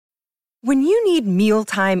When you need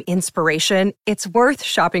mealtime inspiration, it's worth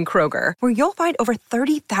shopping Kroger, where you'll find over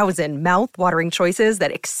 30,000 mouth-watering choices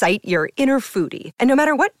that excite your inner foodie. And no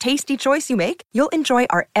matter what tasty choice you make, you'll enjoy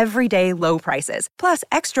our everyday low prices, plus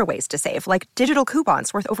extra ways to save, like digital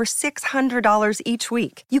coupons worth over $600 each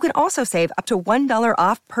week. You can also save up to $1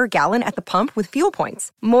 off per gallon at the pump with fuel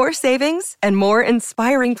points. More savings and more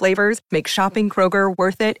inspiring flavors make shopping Kroger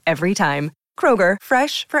worth it every time. Kroger,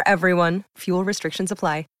 fresh for everyone. Fuel restrictions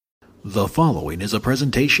apply. The following is a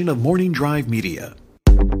presentation of Morning Drive Media.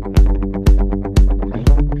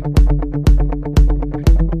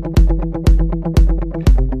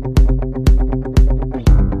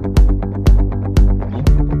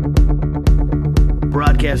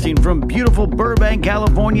 Broadcasting from beautiful Burbank,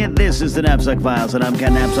 California, this is the Knapsack Files, and I'm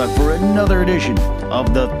Ken Knapsack for another edition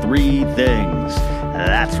of The Three Things.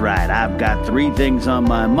 That's right, I've got three things on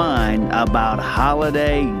my mind about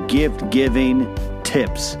holiday gift-giving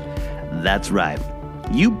tips. That's right.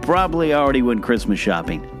 You probably already went Christmas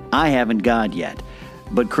shopping. I haven't gone yet.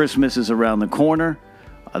 But Christmas is around the corner.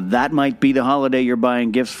 That might be the holiday you're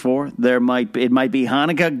buying gifts for. It might be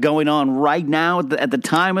Hanukkah going on right now at the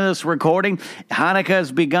time of this recording. Hanukkah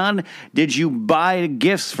has begun. Did you buy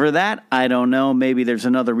gifts for that? I don't know. Maybe there's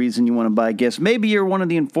another reason you want to buy gifts. Maybe you're one of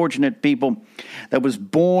the unfortunate people that was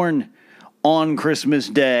born on Christmas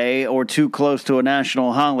Day or too close to a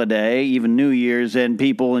national holiday, even New Year's, and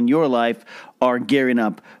people in your life are gearing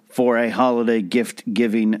up for a holiday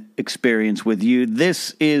gift-giving experience with you.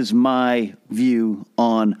 This is my view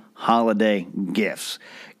on holiday gifts.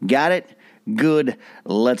 Got it? Good.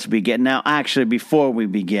 Let's begin. Now, actually, before we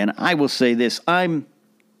begin, I will say this. I'm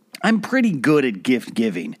pretty good at gift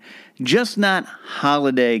giving, just not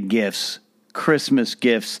holiday gifts. Christmas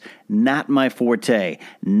gifts, not my forte,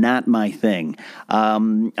 not my thing.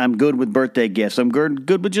 I'm good with birthday gifts. I'm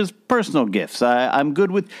good with just personal gifts. I'm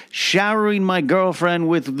good with showering my girlfriend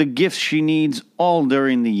with the gifts she needs all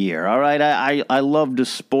during the year. All right, I love to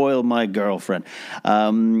spoil my girlfriend.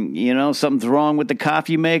 Something's wrong with the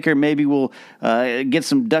coffee maker. Maybe we'll get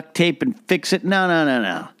some duct tape and fix it.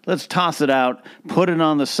 No. Let's toss it out, put it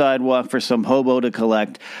on the sidewalk for some hobo to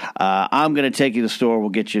collect. I'm going to take you to the store. We'll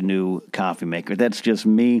get you a new coffee maker. That's just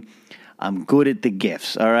me. I'm good at the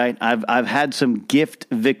gifts, all right? I've had some gift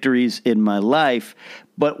victories in my life,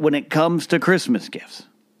 but when it comes to Christmas gifts,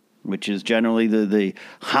 which is generally the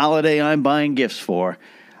holiday I'm buying gifts for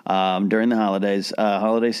during the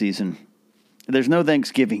holiday season, there's no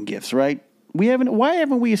Thanksgiving gifts, right? Why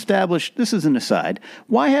haven't we established, this is an aside,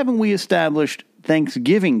 why haven't we established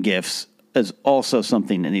Thanksgiving gifts as also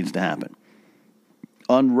something that needs to happen?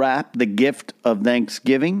 Unwrap the gift of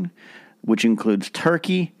Thanksgiving, which includes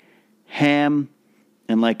turkey, ham,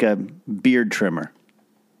 and like a beard trimmer.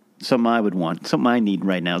 Something I would want. Something I need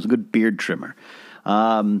right now is a good beard trimmer.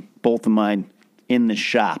 Both of mine in the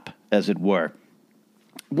shop, as it were.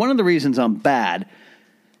 One of the reasons I'm bad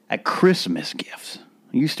at Christmas gifts,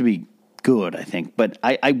 I used to be good, I think, but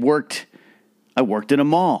I worked in a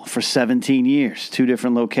mall for 17 years, 2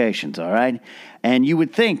 different locations, all right? And you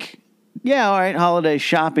would think, yeah, all right, holiday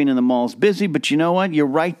shopping in the mall's busy, but you know what? You're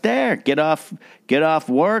right there. Get off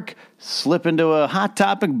work, slip into a Hot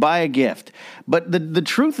Topic, buy a gift. But the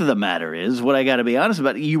truth of the matter is, what I got to be honest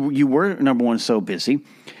about, you were, number one, so busy.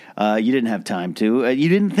 You didn't have time to. You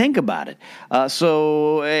didn't think about it.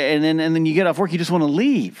 And then you get off work, you just want to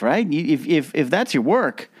leave, right? If that's your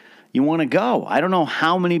work, you want to go. I don't know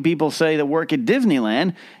how many people say that work at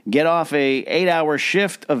Disneyland, get off a 8-hour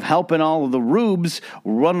shift of helping all of the rubes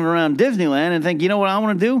running around Disneyland and think, you know what I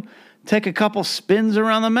want to do? Take a couple spins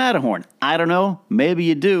around the Matterhorn. I don't know. Maybe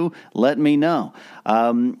you do. Let me know.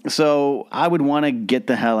 So I would want to get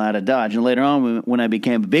the hell out of Dodge. And later on, when I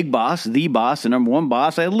became a big boss, the boss, the number one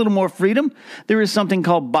boss, I had a little more freedom. There is something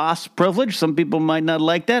called boss privilege. Some people might not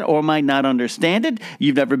like that or might not understand it.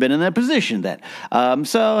 You've never been in that position then.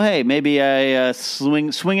 So, hey, maybe I swing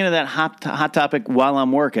into that hot topic while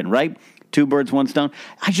I'm working, right? 2 birds, 1 stone.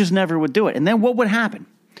 I just never would do it. And then what would happen?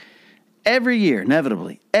 Every year,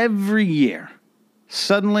 inevitably,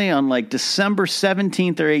 suddenly on like December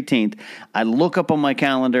 17th or 18th, I look up on my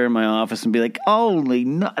calendar in my office and be like,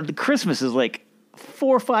 the Christmas is like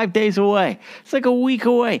 4 or 5 days away. It's like a week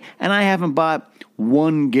away. And I haven't bought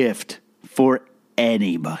one gift for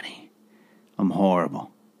anybody. I'm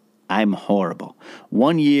horrible.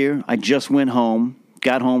 One year, I just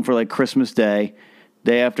got home for like Christmas Day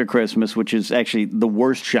after Christmas, which is actually the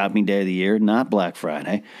worst shopping day of the year, not Black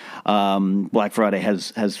Friday. Black Friday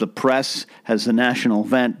has the press, has the national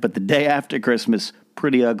event, but the day after Christmas,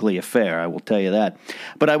 pretty ugly affair, I will tell you that.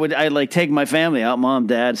 But I'd like take my family out, mom,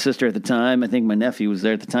 dad, sister at the time. I think my nephew was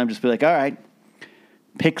there at the time. Just be like, all right,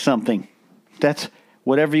 pick something. That's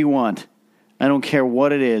whatever you want. I don't care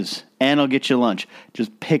what it is, and I'll get you lunch.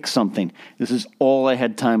 Just pick something. This is all I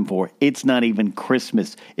had time for. It's not even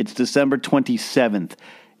Christmas. It's December 27th.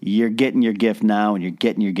 You're getting your gift now, and you're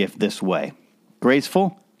getting your gift this way.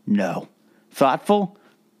 Graceful? No. Thoughtful?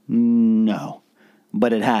 No.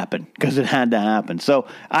 But it happened, because it had to happen. So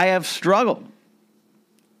I have struggled.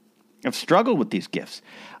 I've struggled with these gifts.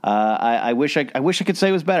 I wish I could say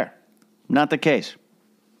it was better. Not the case.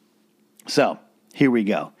 So, here we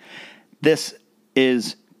go. This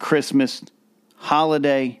is Christmas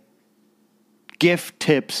holiday gift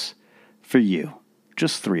tips for you.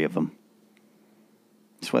 Just 3 of them.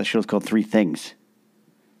 That's why the show's called 3 Things.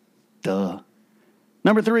 Duh.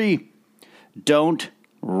 Number 3, don't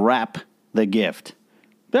wrap the gift.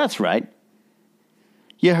 That's right.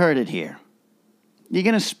 You heard it here. You're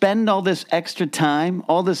going to spend all this extra time,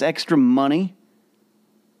 all this extra money,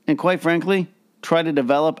 and quite frankly, try to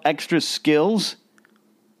develop extra skills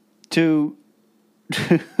to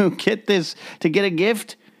get a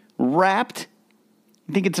gift wrapped.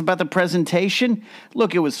 You think it's about the presentation?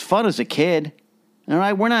 Look, it was fun as a kid. All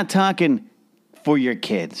right, we're not talking for your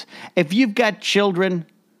kids. If you've got children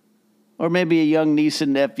or maybe a young niece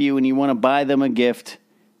and nephew and you want to buy them a gift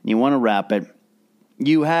and you want to wrap it,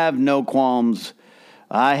 you have no qualms.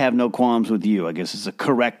 I have no qualms with you, I guess is a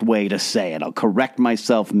correct way to say it. I'll correct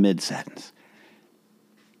myself mid-sentence.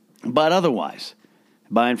 But otherwise,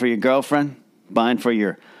 buying for your girlfriend, buying for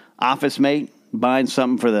your office mate, buying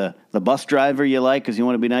something for the bus driver you like because you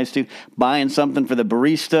want to be nice to, buying something for the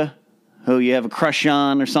barista who you have a crush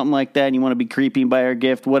on or something like that and you want to be creepy and buy her a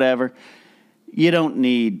gift, whatever. You don't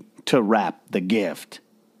need to wrap the gift.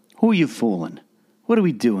 Who are you fooling? What are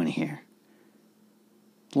we doing here?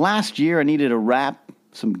 Last year I needed to wrap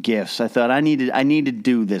some gifts. I thought I need to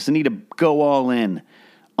do this. I need to go all in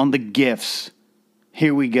on the gifts.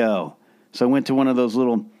 Here we go. So I went to one of those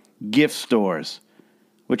little gift stores,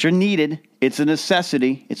 which are needed. It's a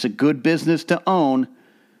necessity. It's a good business to own,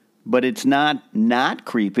 but it's not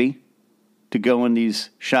creepy to go in these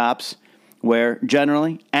shops where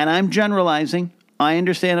generally, and I'm generalizing, I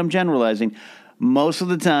understand I'm generalizing, most of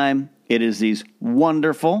the time it is these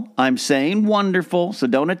wonderful, I'm saying wonderful, so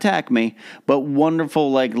don't attack me, but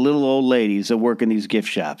wonderful like little old ladies that work in these gift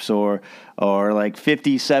shops or like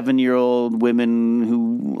 57-year-old women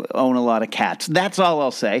who own a lot of cats. That's all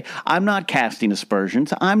I'll say. I'm not casting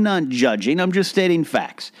aspersions. I'm not judging. I'm just stating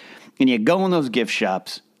facts. And you go in those gift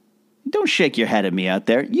shops, don't shake your head at me out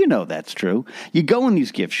there. You know that's true. You go in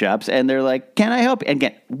these gift shops and they're like, can I help you? And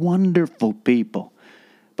again, wonderful people.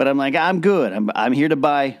 But I'm like, I'm good. I'm here to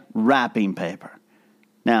buy wrapping paper.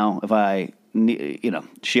 Now,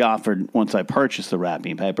 she offered, once I purchased the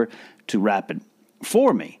wrapping paper, to wrap it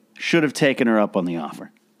for me. Should have taken her up on the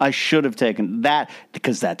offer. I should have taken that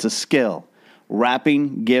because that's a skill.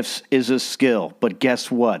 Wrapping gifts is a skill. But guess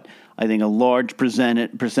what? I think a large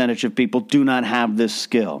percentage of people do not have this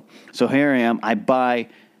skill. So here I am. I buy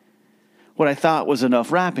what I thought was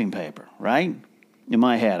enough wrapping paper, right? In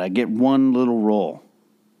my head, I get one little roll.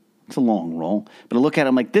 It's a long roll. But I look at it,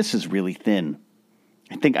 I'm like, this is really thin.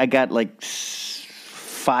 I think I got like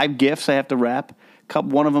 5 gifts I have to wrap.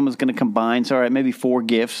 One of them is going to combine. So, all right, maybe 4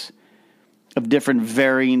 gifts of different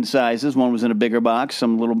varying sizes. One was in a bigger box,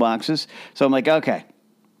 some little boxes. So I'm like, okay,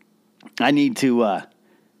 I need to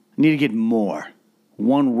get more.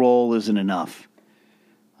 1 roll isn't enough.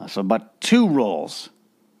 So about 2 rolls.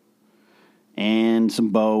 And some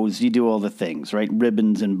bows. You do all the things, right?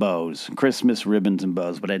 Ribbons and bows. Christmas ribbons and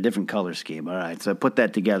bows, but a different color scheme. All right, so I put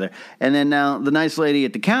that together. And then now the nice lady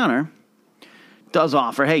at the counter does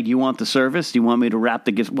offer, hey, do you want the service? Do you want me to wrap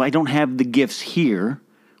the gifts? Well, I don't have the gifts here.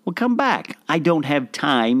 Well, come back. I don't have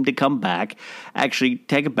time to come back. Actually,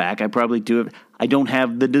 take it back. I probably do it. I don't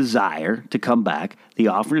have the desire to come back. The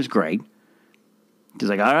offer is great. She's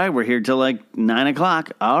like, all right, we're here till like 9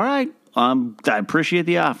 o'clock. All right. I appreciate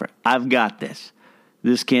the offer. I've got this.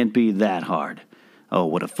 This can't be that hard. Oh,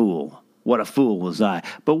 what a fool. What a fool was I.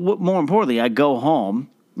 But more importantly, I go home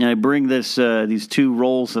and I bring these 2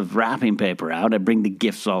 rolls of wrapping paper out. I bring the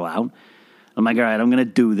gifts all out. I'm like, all right, I'm going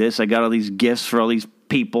to do this. I got all these gifts for all these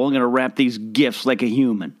people. I'm going to wrap these gifts like a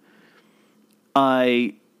human.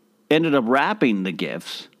 I ended up wrapping the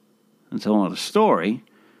gifts. That's a whole other story.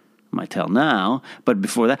 I might tell now, but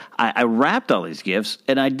before that, I wrapped all these gifts,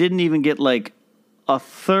 and I didn't even get like a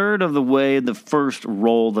third of the way the first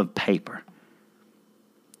roll of paper.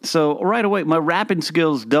 So right away, my wrapping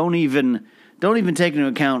skills don't even take into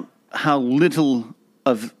account how little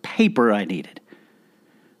of paper I needed.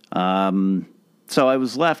 So I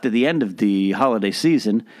was left at the end of the holiday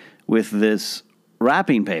season with this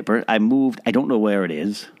wrapping paper. I moved, I don't know where it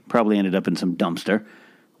is, Probably ended up in some dumpster.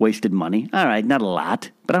 Wasted money. All right, not a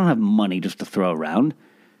lot, but I don't have money just to throw around.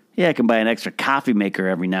 Yeah, I can buy an extra coffee maker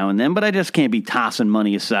every now and then, but I just can't be tossing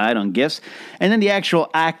money aside on gifts. And then the actual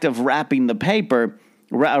act of wrapping the paper,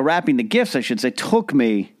 wrapping the gifts, I should say, took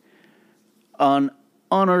me an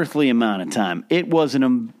unearthly amount of time. It was an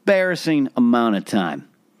embarrassing amount of time.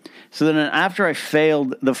 So then after I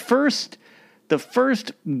failed, the first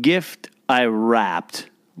gift I wrapped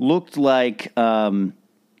looked like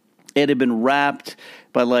it had been wrapped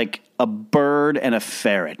by like a bird and a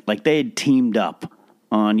ferret. Like they had teamed up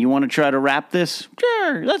on, you want to try to wrap this?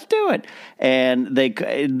 Sure, let's do it. And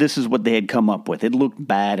this is what they had come up with. It looked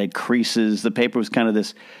bad. It had creases. The paper was kind of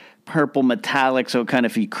this purple metallic, so kind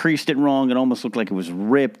of if you creased it wrong, it almost looked like it was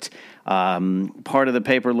ripped. Part of the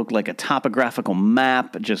paper looked like a topographical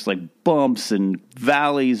map, just like bumps and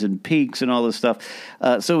valleys and peaks and all this stuff.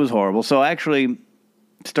 So it was horrible. So I actually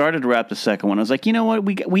started to wrap the second one. I was like, you know what?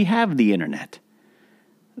 We have the internet.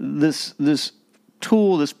 This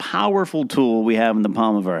tool, this powerful tool we have in the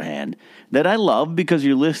palm of our hand that I love because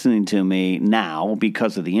you're listening to me now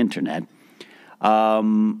because of the internet.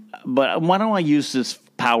 But why don't I use this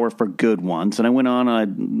power for good once? And I went on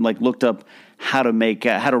and I looked up how to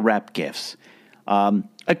wrap gifts.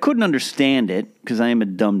 I couldn't understand it because I am a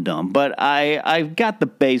dum-dum, but I got the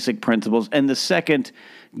basic principles. And the second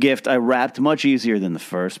gift I wrapped much easier than the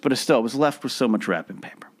first, but I was left with so much wrapping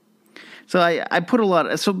paper. So I put a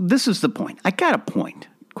lot. So this is the point. I got a point.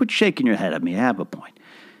 Quit shaking your head at me. I have a point.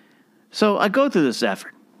 So I go through this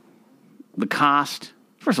effort. The cost.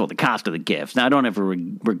 First of all, the cost of the gifts. Now, I don't ever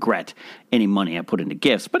regret any money I put into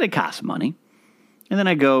gifts, but it costs money. And then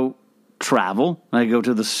I go travel. I go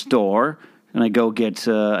to the store, and I go get,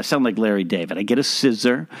 I sound like Larry David. I get a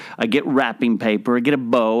scissor. I get wrapping paper. I get a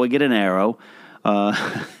bow. I get an arrow.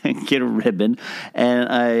 I get a ribbon. And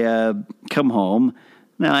I come home.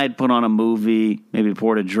 Now, I had put on a movie, maybe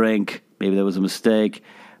poured a drink. Maybe that was a mistake.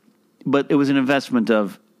 But it was an investment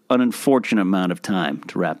of an unfortunate amount of time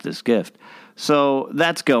to wrap this gift. So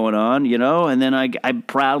that's going on, and then I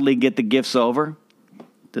proudly get the gifts over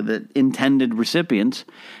to the intended recipients.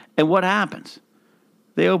 And what happens?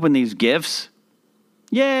 They open these gifts.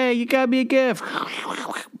 Yay, you got me a gift.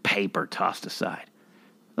 Paper tossed aside.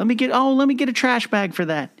 Let me get a trash bag for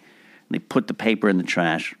that. And they put the paper in the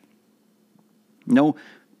trash. No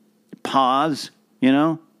pause,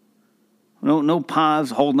 No pause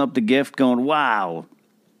holding up the gift going, wow.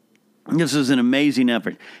 This is an amazing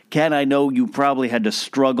effort. Kat, I know you probably had to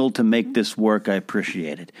struggle to make this work. I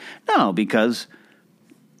appreciate it. No, because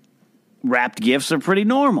wrapped gifts are pretty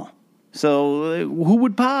normal. So who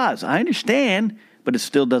would pause? I understand, but it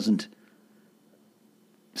still doesn't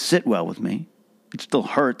sit well with me. It still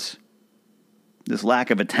hurts. This lack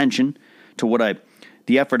of attention to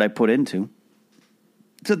the effort I put into.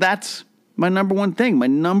 So that's my number one thing, my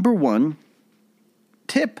number one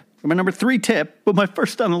tip. My number 3 tip, but my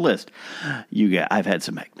first on the list. I've had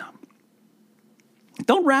some eggnog.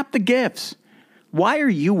 Don't wrap the gifts. Why are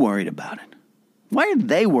you worried about it? Why are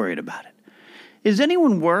they worried about it? Is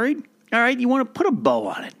anyone worried? All right, you want to put a bow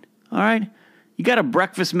on it. All right, you got a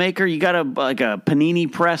breakfast maker. You got a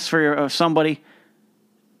panini press for somebody.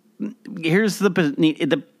 Here's the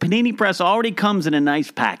panini press. Already comes in a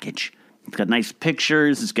nice package. It's got nice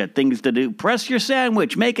pictures. It's got things to do. Press your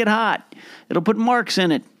sandwich. Make it hot. It'll put marks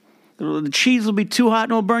in it. The cheese will be too hot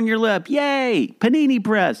and it'll burn your lip. Yay! Panini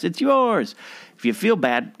press. It's yours. If you feel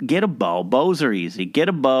bad, get a bow. Bows are easy. Get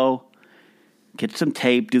a bow. Get some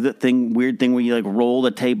tape. Do the weird thing where you roll the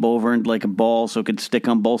tape over and like a ball so it could stick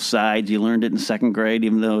on both sides. You learned it in second grade,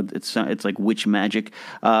 even though it's like witch magic.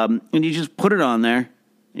 And you just put it on there.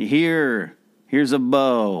 Here's a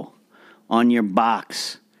bow on your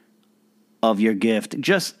box of your gift.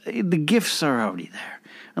 Just the gifts are already there.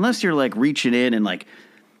 Unless you're reaching in and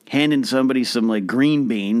handing somebody some green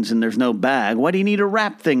beans and there's no bag. Why do you need to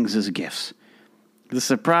wrap things as gifts? The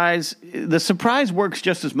surprise works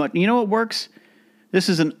just as much. You know what works? This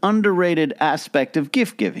is an underrated aspect of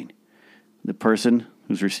gift giving. The person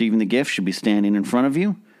who's receiving the gift should be standing in front of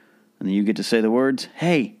you, and then you get to say the words,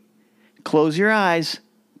 hey, close your eyes,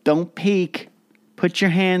 don't peek, put your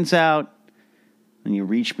hands out, and you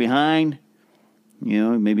reach behind,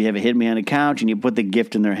 maybe have a hit me on the couch, and you put the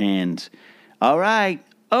gift in their hands. All right.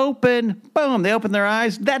 Open, boom, they open their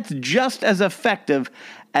eyes. That's just as effective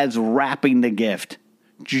as wrapping the gift.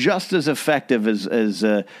 Just as effective as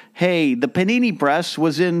hey, the panini press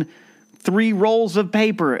was in 3 rolls of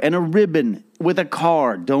paper and a ribbon with a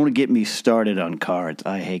card. Don't get me started on cards.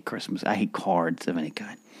 I hate Christmas. I hate cards of any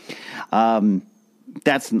kind.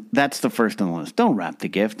 That's the first on the list. Don't wrap the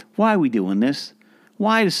gift. Why are we doing this?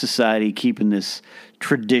 Why is society keeping this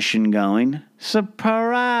tradition going?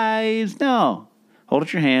 Surprise! No. Hold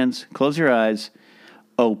out your hands, close your eyes,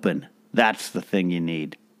 open. That's the thing you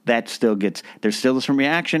need. That still gets, there's still some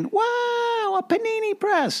reaction. Wow, a panini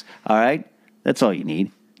press. All right? That's all you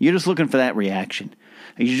need. You're just looking for that reaction.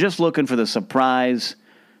 You're just looking for the surprise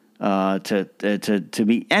to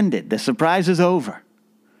be ended. The surprise is over.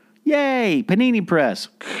 Yay, panini press.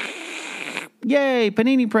 Yay,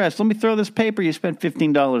 panini press. Let me throw this paper you spent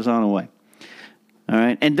 $15 on away. All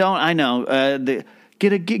right? And don't, I know,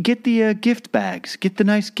 get the gift bags. Get the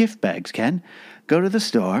nice gift bags, Ken. Go to the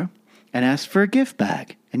store and ask for a gift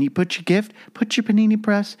bag. And you put your panini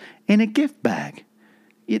press in a gift bag.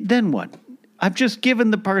 Then what? I've just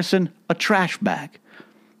given the person a trash bag.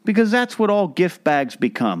 Because that's what all gift bags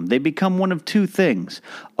become. They become one of two things.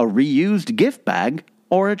 A reused gift bag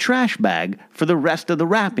or a trash bag for the rest of the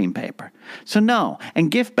wrapping paper. So no,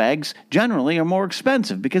 and gift bags generally are more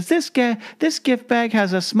expensive because this gift bag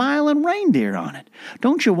has a smiling reindeer on it.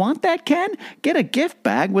 Don't you want that, Ken? Get a gift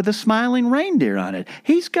bag with a smiling reindeer on it.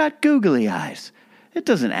 He's got googly eyes. It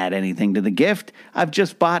doesn't add anything to the gift. I've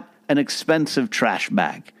just bought an expensive trash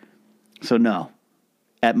bag. So no,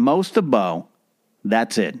 at most a bow,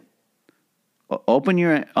 that's it. Open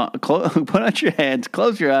your, put out your hands,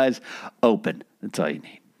 close your eyes, open. That's all you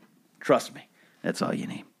need. Trust me, that's all you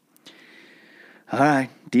need. All right,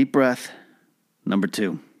 deep breath. Number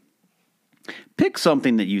 2. Pick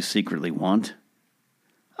something that you secretly want.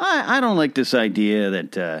 I don't like this idea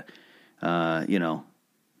that,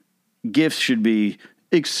 gifts should be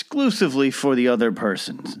exclusively for the other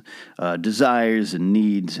person's desires and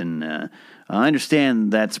needs. And I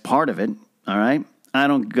understand that's part of it, all right? I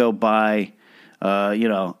don't go buy,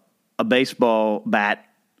 a baseball bat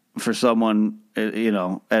for someone,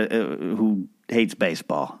 who hates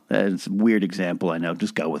baseball. It's a weird example, I know.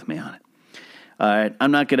 Just go with me on it. All right,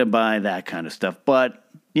 I'm not going to buy that kind of stuff. But,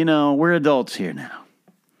 we're adults here now.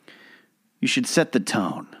 You should set the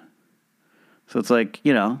tone. So it's like,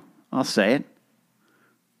 I'll say it.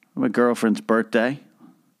 My girlfriend's birthday.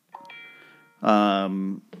 Over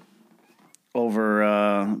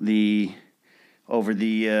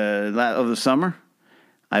the summer,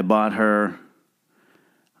 I bought her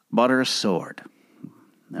a sword.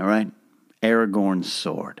 All right, Aragorn's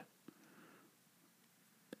sword.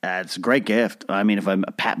 It's a great gift. I mean, if I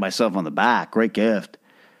pat myself on the back, great gift.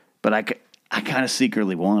 But I kind of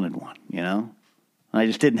secretly wanted one, I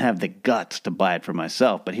just didn't have the guts to buy it for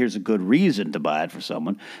myself. But here's a good reason to buy it for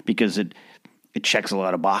someone, because it checks a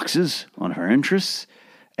lot of boxes on her interests.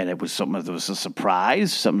 And it was something that was a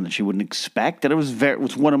surprise, something that she wouldn't expect. And it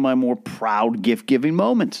was one of my more proud gift-giving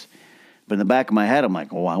moments. But in the back of my head, I'm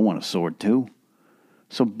like, I want a sword too.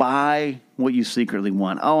 So buy what you secretly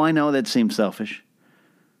want. Oh, I know that seems selfish.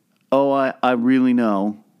 Oh, I really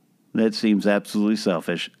know that seems absolutely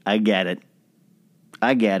selfish. I get it.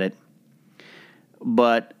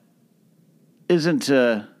 But isn't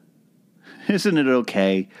it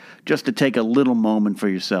okay just to take a little moment for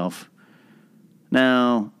yourself?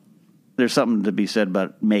 Now, there's something to be said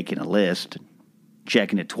about making a list,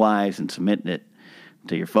 checking it twice and submitting it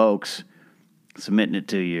to your folks, submitting it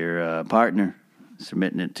to your partner,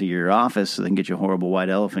 submitting it to your office so they can get you a horrible white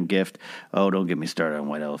elephant gift. Oh, don't get me started on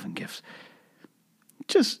white elephant gifts.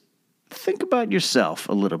 Just think about yourself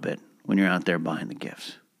a little bit when you're out there buying the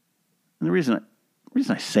gifts. And the reason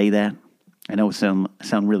I say that, I know it sound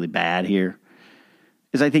really bad here,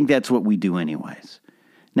 is I think that's what we do anyways.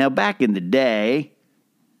 Now, back in the day,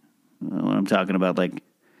 when I'm talking about like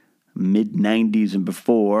mid-90s and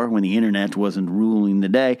before, when the internet wasn't ruling the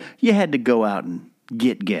day, you had to go out and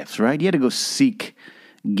get gifts, right? You had to go seek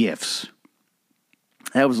gifts.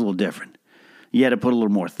 That was a little different. You had to put a little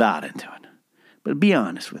more thought into it. But be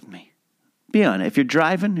honest with me. Be honest. If you're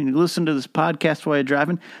driving and you listen to this podcast while you're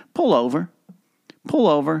driving, pull over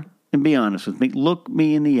and be honest with me. Look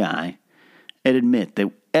me in the eye and admit that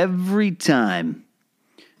every time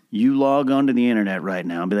you log onto the internet right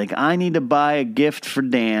now and be like, I need to buy a gift for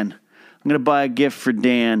Dan. I'm going to buy a gift for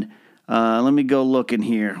Dan. Let me go look in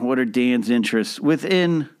here. What are Dan's interests?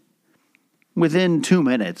 Within 2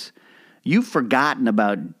 minutes, you've forgotten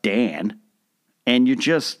about Dan, and you're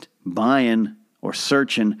just buying or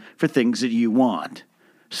searching for things that you want.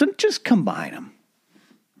 So just combine them.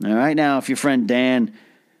 All right, now if your friend Dan,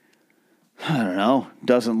 I don't know,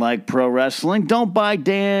 doesn't like pro wrestling, don't buy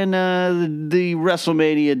Dan the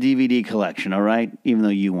WrestleMania DVD collection, all right? Even though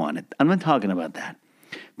you want it. I'm not talking about that.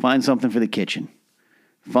 Find something for the kitchen.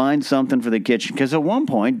 Because at one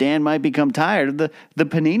point, Dan might become tired of the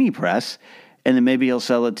panini press, and then maybe he'll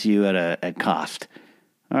sell it to you at cost.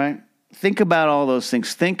 All right? Think about all those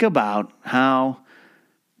things. Think about how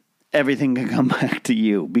everything can come back to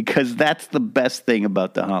you, because that's the best thing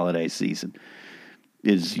about the holiday season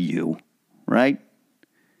is you, right?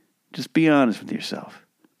 Just be honest with yourself.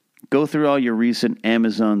 Go through all your recent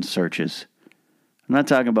Amazon searches. I'm not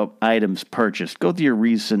talking about items purchased. Go through your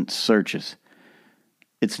recent searches.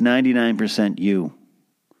 It's 99% you.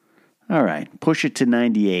 All right, push it to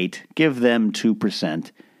 98. Give them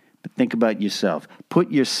 2%. But think about yourself.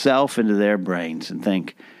 Put yourself into their brains and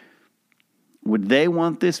think, would they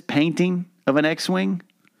want this painting of an X-Wing?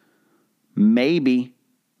 Maybe,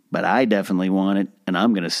 but I definitely want it, and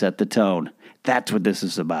I'm going to set the tone. That's what this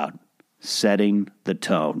is about, setting the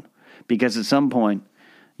tone. Because at some point,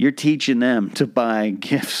 you're teaching them to buy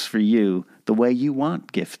gifts for you the way you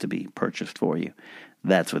want gifts to be purchased for you.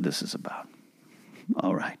 That's what this is about.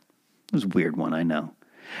 All right. It was a weird one, I know.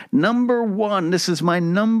 Number one, this is my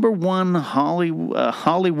number one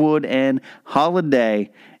Hollywood and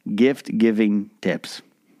holiday gift-giving tips.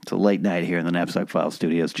 It's a late night here in the Knapsack File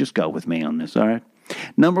Studios. Just go with me on this, all right?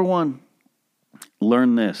 Number one,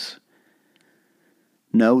 learn this.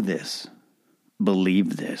 Know this.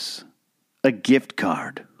 Believe this. A gift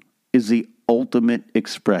card is the ultimate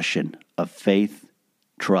expression of faith,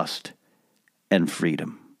 trust, and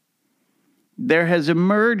freedom. There has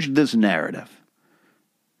emerged this narrative.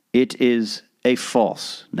 It is a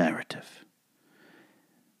false narrative.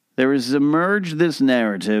 There has emerged this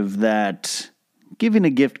narrative that giving a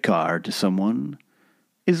gift card to someone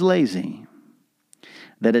is lazy,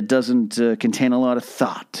 that it doesn't contain a lot of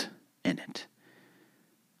thought in it.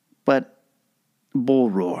 But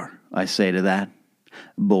bull roar, I say to that.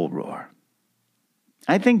 Bull roar.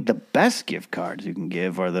 I think the best gift cards you can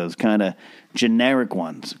give are those kind of generic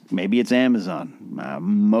ones. Maybe it's Amazon.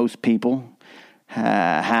 Most people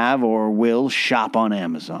have or will shop on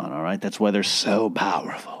Amazon, all right? That's why they're so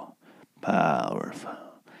powerful. Powerful.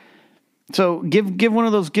 So give one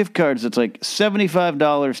of those gift cards that's like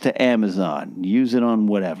 $75 to Amazon. Use it on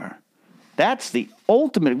whatever. That's the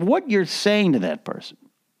ultimate. What you're saying to that person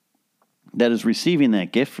that is receiving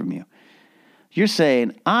that gift from you, you're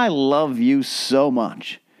saying, I love you so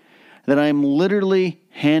much that I'm literally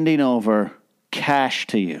handing over cash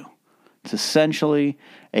to you. It's essentially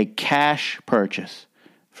a cash purchase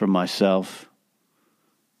from myself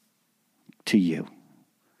to you.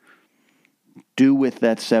 Do with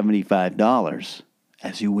that $75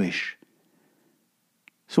 as you wish.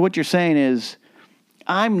 So what you're saying is,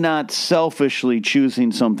 I'm not selfishly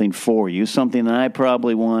choosing something for you, something that I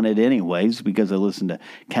probably wanted anyways because I listened to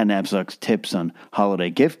Ken Napzok's tips on holiday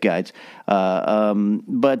gift guides.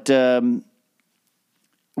 But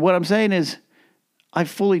what I'm saying is, I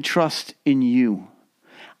fully trust in you.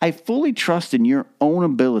 I fully trust in your own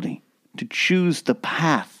ability to choose the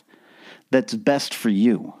path that's best for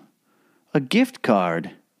you. A gift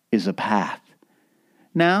card is a path.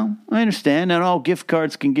 Now, I understand not all gift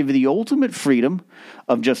cards can give you the ultimate freedom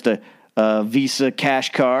of just a Visa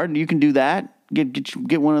cash card. You can do that.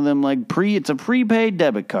 Get one of them it's a prepaid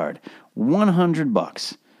debit card.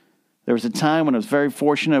 $100. There was a time when I was very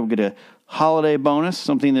fortunate. I would get a holiday bonus,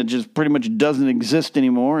 something that just pretty much doesn't exist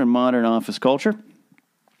anymore in modern office culture.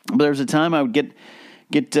 But there was a time I would get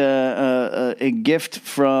a gift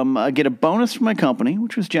get a bonus from my company,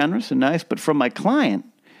 which was generous and nice, but from my client,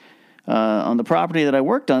 on the property that I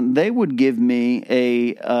worked on, they would give me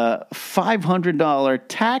a $500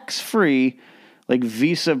 tax-free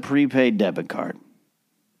Visa prepaid debit card.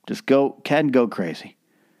 Just go crazy.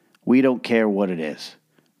 We don't care what it is.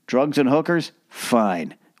 Drugs and hookers?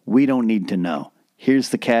 Fine. We don't need to know. Here's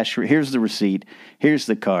the cash. Here's the receipt. Here's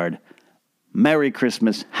the card. Merry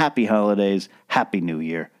Christmas. Happy holidays. Happy New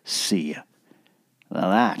Year. See ya. Well,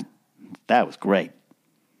 that was great.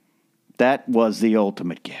 That was the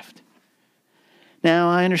ultimate gift.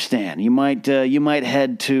 Now, I understand. You might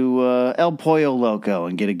head to El Pollo Loco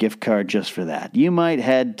and get a gift card just for that. You might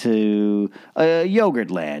head to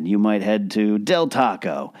Yogurtland. You might head to Del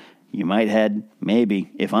Taco. You might head,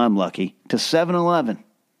 maybe, if I'm lucky, to 7-Eleven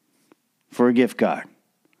for a gift card.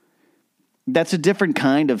 That's a different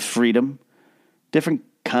kind of freedom, different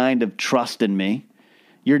kind of trust in me.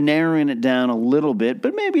 You're narrowing it down a little bit,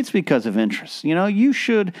 but maybe it's because of interest.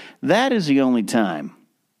 That is the only time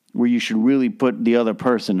where you should really put the other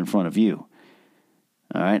person in front of you.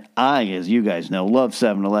 All right? I, as you guys know, love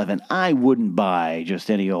 7-Eleven. I wouldn't buy just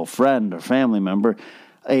any old friend or family member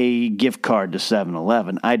a gift card to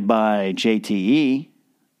 7-Eleven. I'd buy JTE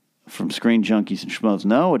from Screen Junkies and Schmoes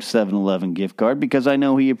Know it's 7-Eleven gift card because I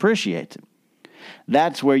know he appreciates it.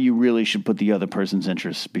 That's where you really should put the other person's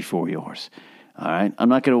interests before yours. All right? I'm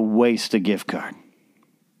not going to waste a gift card.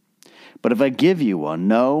 But if I give you one,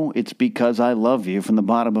 no, it's because I love you from the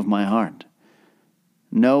bottom of my heart.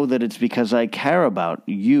 know that it's because I care about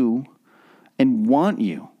you and want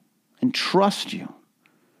you and trust you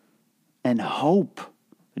and hope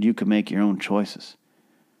that you can make your own choices.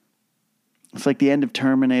 It's like the end of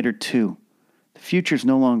Terminator 2. The future's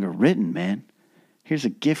no longer written, man. Here's a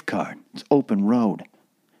gift card. It's open road.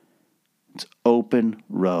 It's open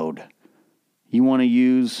road. You want to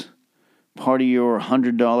use part of your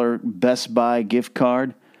 $100 Best Buy gift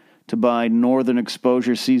card to buy Northern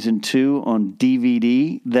Exposure Season 2 on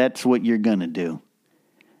DVD? That's what you're going to do.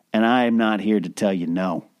 And I am not here to tell you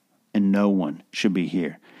no. And no one should be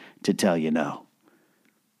here to tell you no.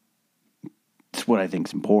 It's what I think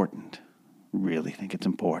is important. Really think it's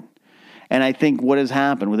important. And I think what has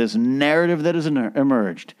happened with this narrative that has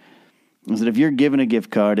emerged is that if you're given a gift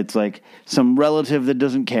card, it's like some relative that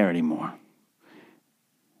doesn't care anymore.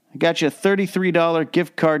 I got you a $33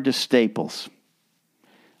 gift card to Staples.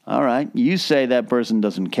 All right, you say that person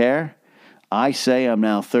doesn't care. I say I'm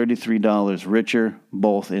now $33 richer,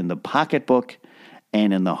 both in the pocketbook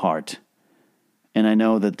and in the heart. And I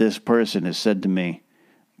know that this person has said to me,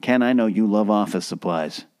 Ken, I know you love office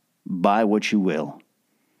supplies. Buy what you will.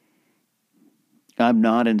 I'm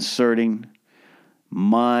not inserting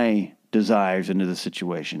my desires into the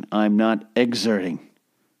situation. I'm not exerting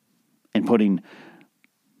and putting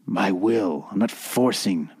my will. I'm not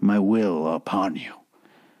forcing my will upon you.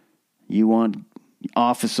 You want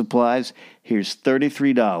office supplies? Here's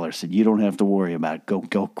 $33 that you don't have to worry about.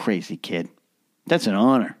 Go crazy, kid. That's an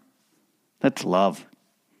honor. That's love.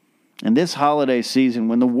 And this holiday season,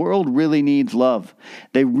 when the world really needs love,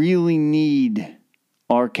 they really need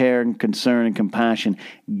our care and concern and compassion,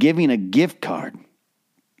 giving a gift card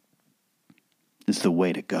is the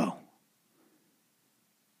way to go.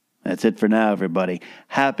 That's it for now, everybody.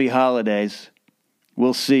 Happy holidays.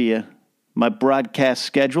 We'll see you. My broadcast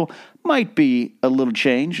schedule might be a little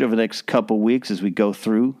change over the next couple weeks as we go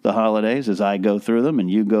through the holidays, as I go through them and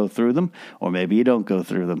you go through them, or maybe you don't go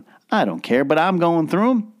through them. I don't care, but I'm going through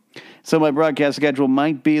them. So my broadcast schedule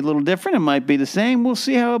might be a little different. It might be the same. We'll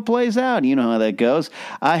see how it plays out. You know how that goes.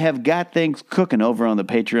 I have got things cooking over on the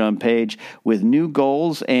Patreon page with new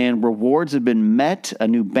goals and rewards have been met. A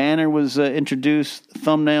new banner was introduced.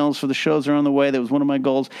 Thumbnails for the shows are on the way. That was one of my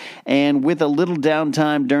goals. And with a little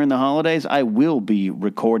downtime during the holidays, I will be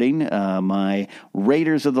recording my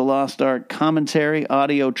Raiders of the Lost Ark commentary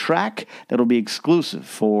audio track that'll be exclusive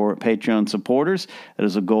for Patreon supporters. That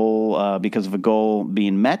is a goal because of a goal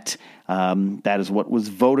being met. That is what was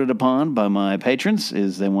voted upon by my patrons,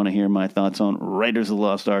 is they want to hear my thoughts on Raiders of the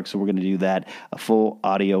Lost Ark, so we're going to do that, a full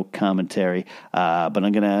audio commentary. But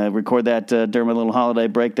I'm going to record that during my little holiday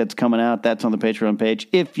break that's coming out. That's on the Patreon page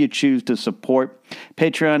if you choose to support.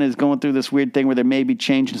 Patreon is going through this weird thing where they may be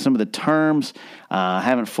changing some of the terms. I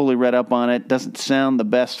haven't fully read up on it. Doesn't sound the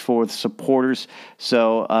best for the supporters,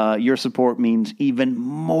 so your support means even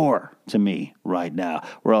more to me right now.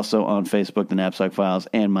 We're also on Facebook, the Knapsack Files,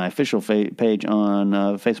 and my official page on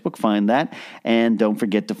Facebook. Find that. And don't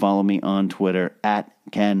forget to follow me on Twitter at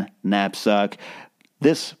Ken Knapsack.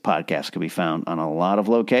 This podcast can be found on a lot of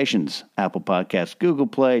locations: Apple Podcasts, Google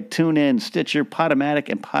Play, TuneIn, Stitcher, Podomatic,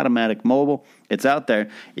 and Podomatic Mobile. It's out there.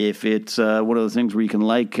 If it's one of those things where you can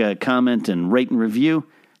like, comment, and rate and review,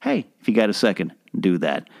 hey, if you got a second, do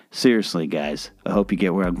that. Seriously, guys, I hope you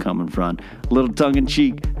get where I'm coming from. A little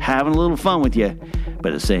tongue-in-cheek, having a little fun with you,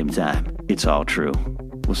 but at the same time, it's all true.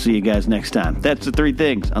 We'll see you guys next time. That's the 3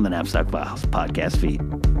 things on the Knapsack Files podcast feed.